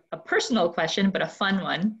ask you a personal question, but a fun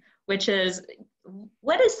one, which is,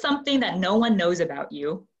 what is something that no one knows about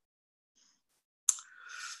you?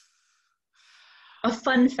 A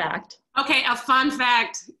fun fact. Okay, a fun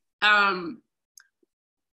fact.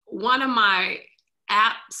 One of my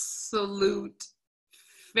absolute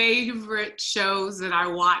favorite shows that I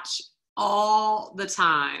watch all the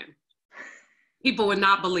time, people would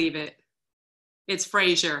not believe it, it's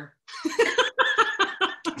Frasier.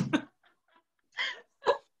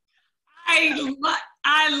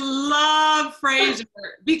 I love Frasier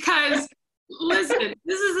because, listen,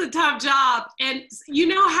 this is a tough job. And you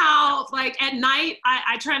know how, like, at night,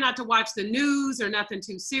 I try not to watch the news or nothing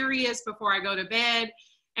too serious before I go to bed.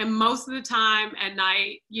 And most of the time at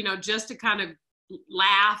night, just to kind of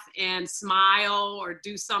laugh and smile or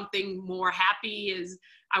do something more happy, is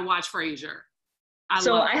I watch Frasier.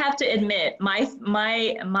 I have to admit,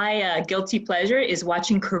 my guilty pleasure is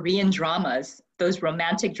watching Korean dramas. Those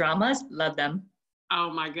romantic dramas, love them. Oh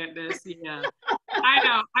my goodness, yeah.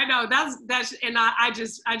 I know. That's, and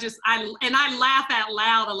I laugh out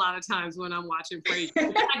loud a lot of times when I'm watching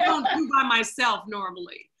Frasier. I don't do by myself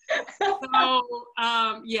normally. So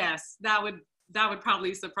yes, that would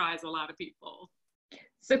probably surprise a lot of people.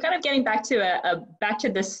 So kind of getting back to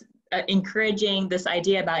this encouraging this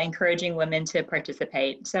idea about encouraging women to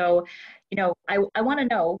participate. So, I want to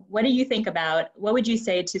know, what do you think about, what would you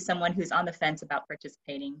say to someone who's on the fence about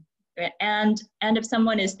participating? And if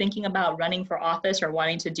someone is thinking about running for office or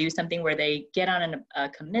wanting to do something where they get on a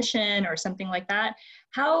commission or something like that,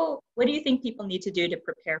 what do you think people need to do to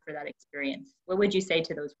prepare for that experience? What would you say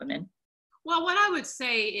to those women? Well, what I would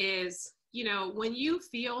say is, when you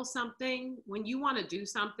feel something, when you want to do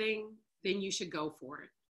something, then you should go for it.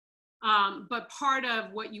 But part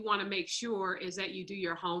of what you want to make sure is that you do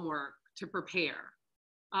your homework to prepare.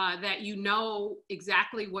 that you know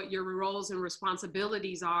exactly what your roles and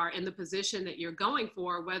responsibilities are in the position that you're going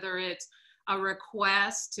for, whether it's a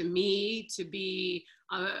request to me to be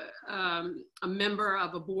a member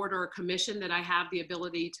of a board or a commission that I have the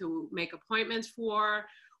ability to make appointments for,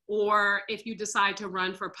 or if you decide to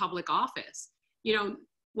run for public office. You know,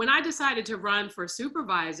 when I decided to run for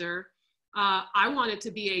supervisor, I wanted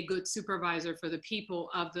to be a good supervisor for the people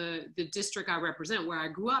of the district I represent, where I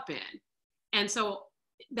grew up in. And so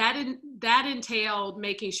that entailed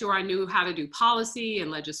making sure I knew how to do policy and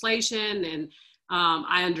legislation, and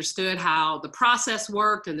I understood how the process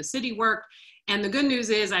worked and the city worked. And the good news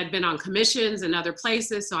is I'd been on commissions and other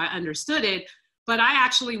places, so I understood it. But I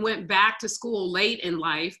actually went back to school late in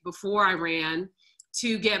life before I ran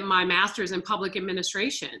to get my master's in public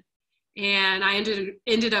administration. And I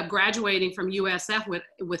ended up graduating from USF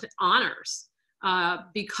with honors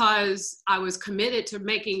because I was committed to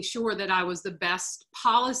making sure that I was the best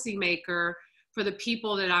policymaker for the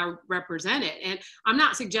people that I represented. And I'm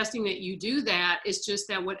not suggesting that you do that. It's just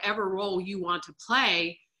that whatever role you want to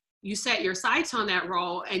play, you set your sights on that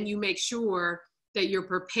role and you make sure that you're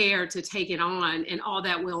prepared to take it on and all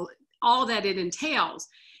that it entails.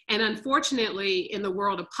 And unfortunately, in the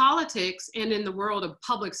world of politics and in the world of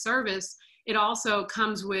public service, it also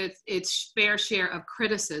comes with its fair share of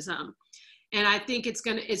criticism. And I think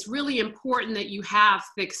it's really important that you have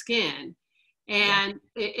thick skin. And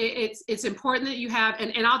it's important that you have,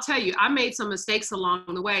 and I'll tell you, I made some mistakes along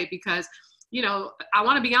the way because, you know, I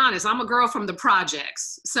want to be honest, I'm a girl from the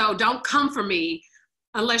projects. So don't come for me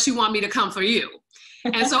unless you want me to come for you.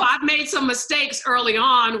 And so I've made some mistakes early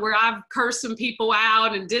on where I've cursed some people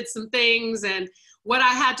out and did some things. And what I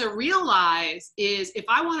had to realize is if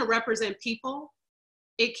I want to represent people,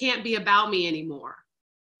 it can't be about me anymore.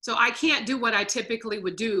 So I can't do what I typically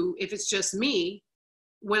would do if it's just me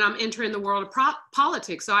when I'm entering the world of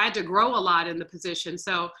politics. So I had to grow a lot in the position.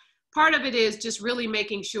 So part of it is just really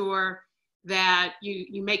making sure that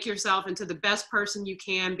you make yourself into the best person you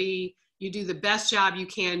can be, you do the best job you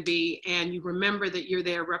can be, and you remember that you're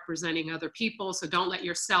there representing other people. So don't let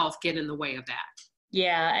yourself get in the way of that.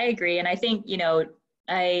 Yeah, I agree. And I think, you know,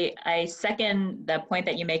 I second the point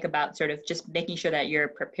that you make about sort of just making sure that you're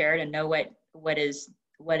prepared and know what is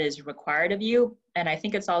required of you. And I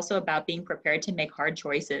think it's also about being prepared to make hard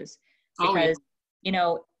choices, because, you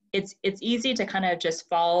know, it's easy to kind of just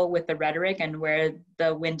follow with the rhetoric and where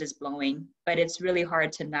the wind is blowing, but it's really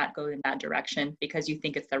hard to not go in that direction because you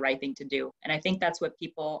think it's the right thing to do. And I think that's what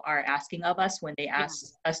people are asking of us when they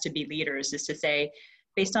ask us to be leaders, is to say,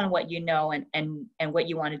 based on what you know and what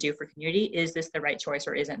you want to do for community, is this the right choice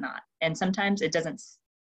or is it not? And sometimes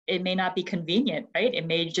it may not be convenient, right? It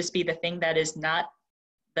may just be the thing that is not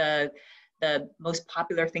the most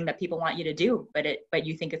popular thing that people want you to do, but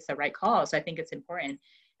you think it's the right call. So I think it's important.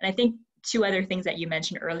 And I think two other things that you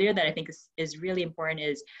mentioned earlier that I think is really important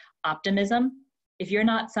is optimism. If you're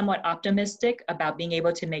not somewhat optimistic about being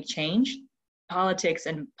able to make change, politics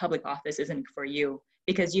and public office isn't for you,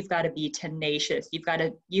 because you've got to be tenacious.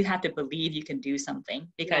 You have to believe you can do something,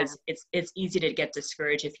 because it's easy to get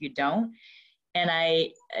discouraged if you don't. And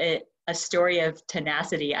a story of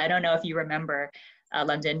tenacity. I don't know if you remember,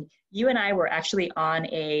 London, you and I were actually on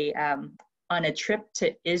a trip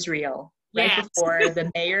to Israel right before the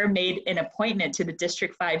mayor made an appointment to the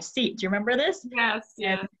District 5 seat. Do you remember this? Yes.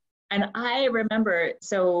 And I remember,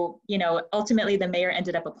 so, you know, ultimately the mayor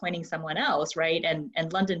ended up appointing someone else, right?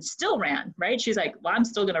 And London still ran, right? She's like, well, I'm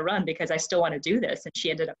still going to run because I still want to do this. And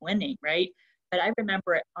she ended up winning, right? But I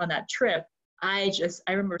remember on that trip, I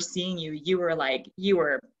remember seeing you were like,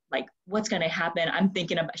 what's going to happen?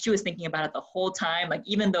 She was thinking about it the whole time. Like,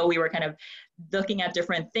 even though we were kind of looking at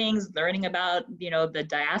different things, learning about, you know, the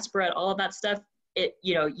diaspora, all of that stuff,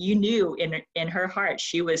 you knew in her heart,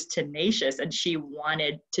 she was tenacious and she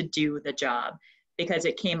wanted to do the job because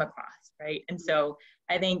it came across, right? And so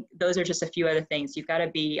I think those are just a few other things. You've got to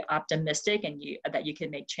be optimistic and that you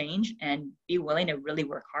can make change, and be willing to really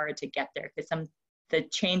work hard to get there, because the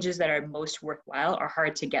changes that are most worthwhile are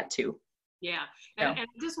hard to get to. Yeah, and I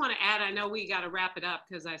just want to add, I know we got to wrap it up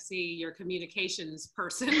because I see your communications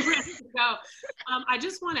person ready to go. I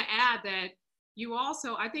just want to add that you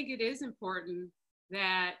also, I think it is important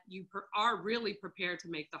that you are really prepared to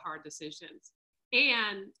make the hard decisions.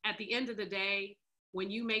 And at the end of the day, when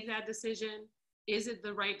you make that decision, is it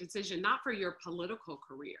the right decision? Not for your political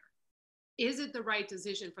career. Is it the right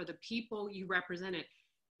decision for the people you represented?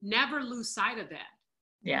 Never lose sight of that.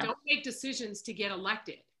 Yeah. Don't make decisions to get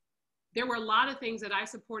elected. There were a lot of things that I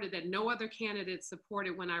supported that no other candidate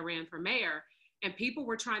supported when I ran for mayor, and people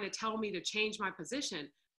were trying to tell me to change my position.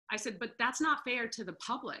 I said, but that's not fair to the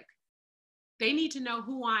public. They need to know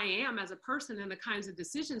who I am as a person and the kinds of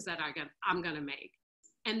decisions that I'm going to make.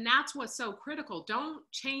 And that's what's so critical. Don't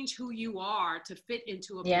change who you are to fit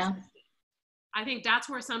into a position. I think that's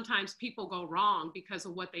where sometimes people go wrong because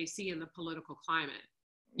of what they see in the political climate.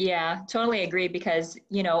 Yeah, totally agree, because,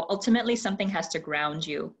 you know, ultimately something has to ground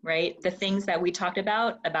you, right? The things that we talked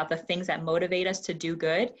about the things that motivate us to do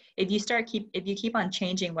good. If you keep on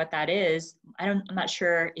changing what that is, I'm not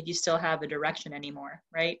sure if you still have a direction anymore,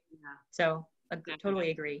 right? Yeah. So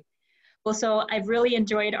totally agree. Well, so I've really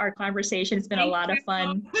enjoyed our conversation. It's been a lot of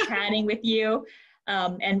fun chatting with you.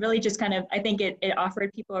 And really just kind of, I think it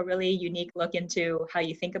offered people a really unique look into how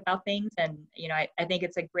you think about things. And, you know, I think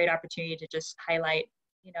it's a great opportunity to just highlight,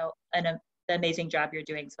 you know, the amazing job you're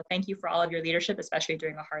doing. So thank you for all of your leadership, especially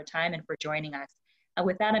during a hard time, and for joining us.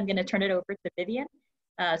 With that, I'm going to turn it over to Vivian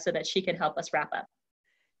so that she can help us wrap up.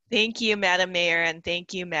 Thank you, Madam Mayor, and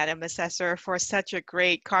thank you, Madam Assessor, for such a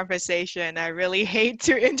great conversation. I really hate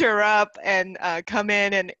to interrupt and come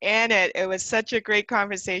in and end it. It was such a great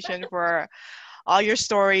conversation for all your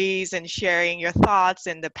stories and sharing your thoughts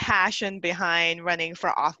and the passion behind running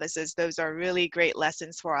for offices. Those are really great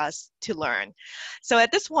lessons for us to learn. So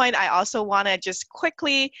at this point, I also want to just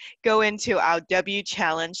quickly go into our W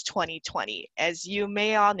Challenge 2020. As you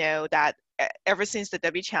may all know, that ever since the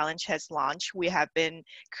W Challenge has launched, we have been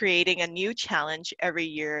creating a new challenge every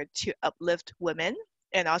year to uplift women,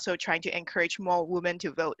 and also trying to encourage more women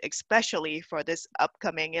to vote, especially for this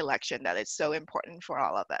upcoming election that is so important for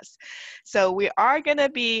all of us. So we are going to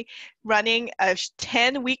be running a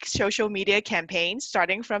 10-week social media campaign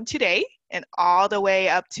starting from today and all the way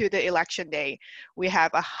up to the election day. We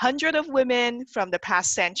have 100 of women from the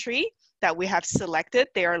past century that we have selected.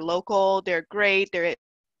 They are local, they're great, they've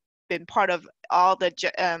been part of all the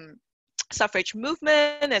suffrage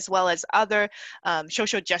movement, as well as other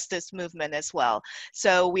social justice movement as well.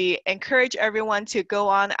 So we encourage everyone to go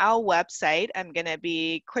on our website. I'm going to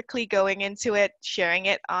be quickly going into it, sharing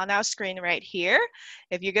it on our screen right here.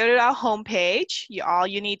 If you go to our homepage, all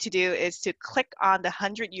you need to do is to click on the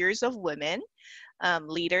 100 Years of Women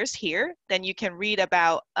leaders here, then you can read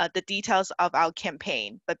about the details of our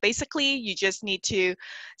campaign. But basically, you just need to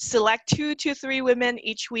select 2 to 3 women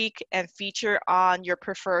each week and feature on your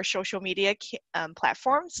preferred social media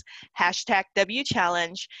platforms,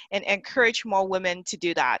 #WChallenge, and encourage more women to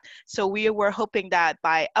do that. So we were hoping that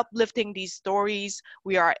by uplifting these stories,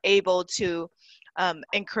 we are able to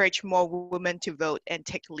encourage more women to vote and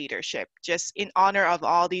take leadership, just in honor of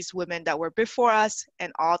all these women that were before us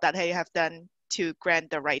and all that they have done to grant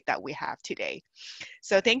the right that we have today.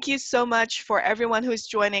 So thank you so much for everyone who's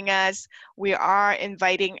joining us. We are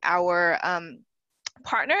inviting our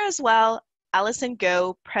partner as well, Allison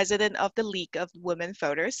Go, President of the League of Women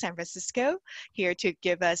Voters, San Francisco, here to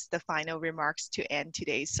give us the final remarks to end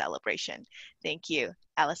today's celebration. Thank you.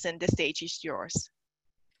 Allison, the stage is yours.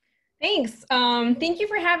 Thanks. Thank you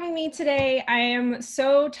for having me today. I am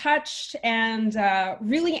so touched and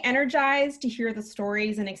really energized to hear the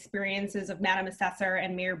stories and experiences of Madam Assessor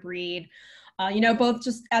and Mayor Breed. You know, both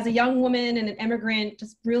just as a young woman and an immigrant,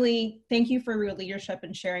 just really thank you for your leadership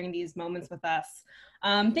and sharing these moments with us.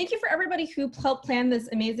 Thank you for everybody who helped plan this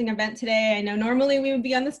amazing event today. I know normally we would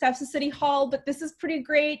be on the steps of City Hall, but this is pretty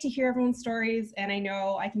great to hear everyone's stories. And I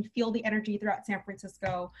know I can feel the energy throughout San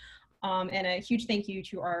Francisco. And a huge thank you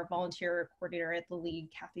to our volunteer coordinator at the League,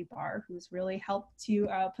 Kathy Barr, who's really helped to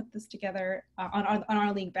put this together on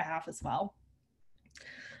our League behalf as well.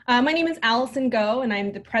 My name is Allison Go, and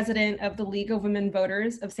I'm the president of the League of Women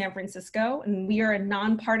Voters of San Francisco. And we are a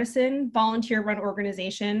nonpartisan, volunteer-run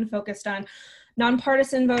organization focused on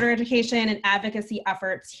nonpartisan voter education and advocacy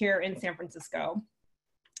efforts here in San Francisco.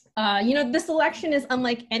 You know, this election is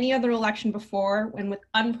unlike any other election before, and with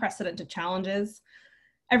unprecedented challenges.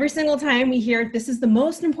 Every single time we hear this is the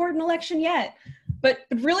most important election yet, but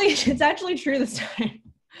really it's actually true this time.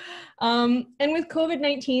 And with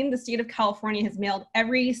COVID-19, the state of California has mailed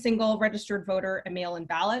every single registered voter a mail-in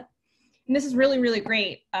ballot. And this is really, really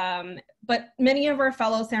great. But many of our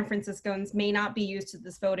fellow San Franciscans may not be used to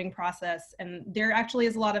this voting process. And there actually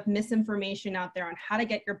is a lot of misinformation out there on how to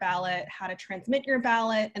get your ballot, how to transmit your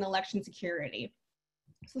ballot, and election security.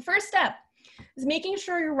 So the first step is making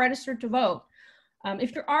sure you're registered to vote.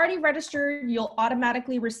 If you're already registered, you'll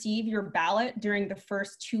automatically receive your ballot during the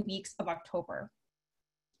first 2 weeks of October.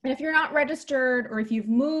 And if you're not registered, or if you've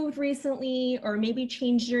moved recently, or maybe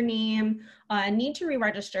changed your name and need to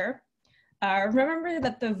re-register, remember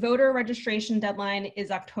that the voter registration deadline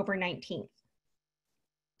is October 19th.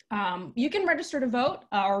 You can register to vote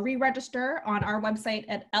or re-register on our website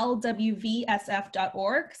at lwvsf.org/vote.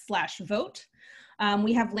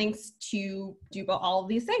 We have links to do all of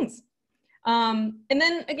these things. And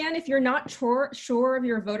then again, if you're not sure of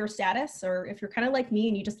your voter status, or if you're kind of like me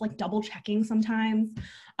and you just like double checking sometimes,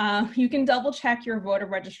 you can double check your voter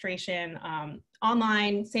registration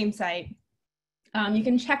online, same site. You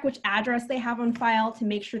can check which address they have on file to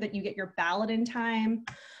make sure that you get your ballot in time.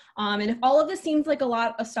 And if all of this seems like a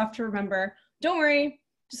lot of stuff to remember, don't worry,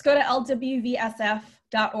 just go to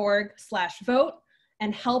lwvsf.org/vote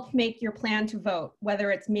and help make your plan to vote,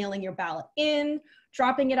 whether it's mailing your ballot in,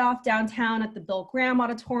 dropping it off downtown at the Bill Graham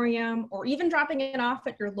Auditorium, or even dropping it off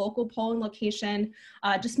at your local polling location.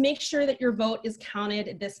 Just make sure that your vote is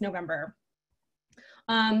counted this November.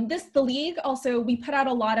 The League also, we put out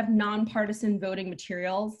a lot of nonpartisan voting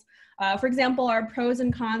materials. For example, our pros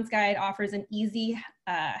and cons guide offers an easy,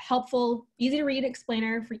 helpful, easy to read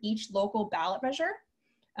explainer for each local ballot measure.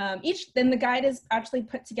 Then the guide is actually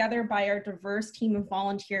put together by our diverse team of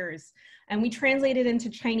volunteers, and we translate it into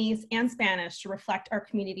Chinese and Spanish to reflect our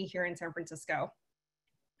community here in San Francisco.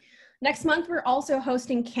 Next month, we're also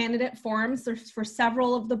hosting candidate forums for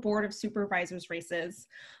several of the Board of Supervisors races,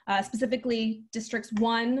 specifically districts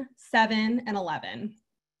 1, 7, and 11.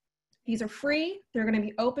 These are free. They're going to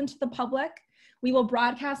be open to the public. We will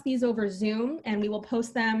broadcast these over Zoom, and we will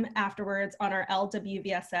post them afterwards on our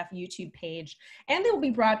LWVSF YouTube page, and they will be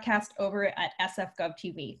broadcast over at SF.gov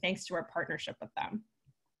TV, thanks to our partnership with them.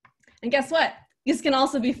 And guess what? These can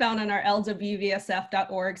also be found on our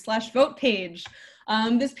lwvsf.org/vote page.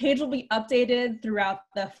 This page will be updated throughout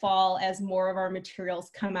the fall as more of our materials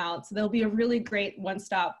come out. So there'll be a really great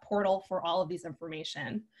one-stop portal for all of these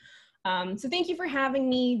information. So thank you for having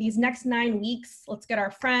me. These next 9 weeks, let's get our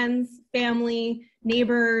friends, family,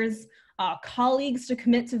 neighbors, colleagues to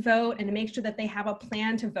commit to vote and to make sure that they have a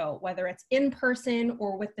plan to vote, whether it's in person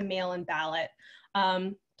or with the mail-in ballot.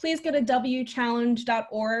 Please go to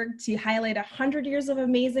wchallenge.org to highlight 100 years of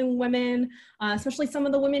amazing women, especially some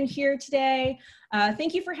of the women here today.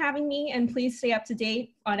 Thank you for having me, and please stay up to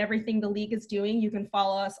date on everything the League is doing. You can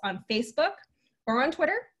follow us on Facebook or on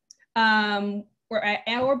Twitter,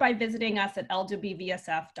 or by visiting us at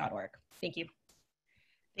lwvsf.org. Thank you.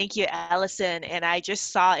 Thank you, Allison. And I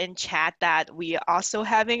just saw in chat that we are also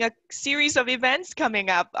having a series of events coming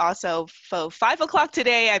up also for 5 o'clock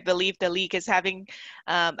today. I believe the League is having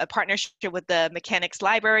a partnership with the Mechanics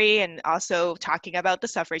Library and also talking about the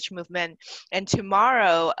suffrage movement. And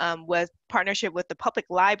tomorrow, with partnership with the public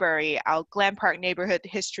library, our Glen Park Neighborhood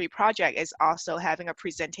History Project is also having a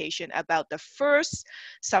presentation about the first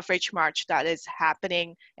suffrage march that is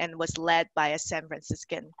happening and was led by a San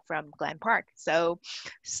Franciscan from Glen Park. So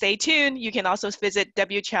stay tuned. You can also visit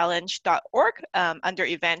wchallenge.org under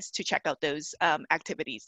events to check out those activities.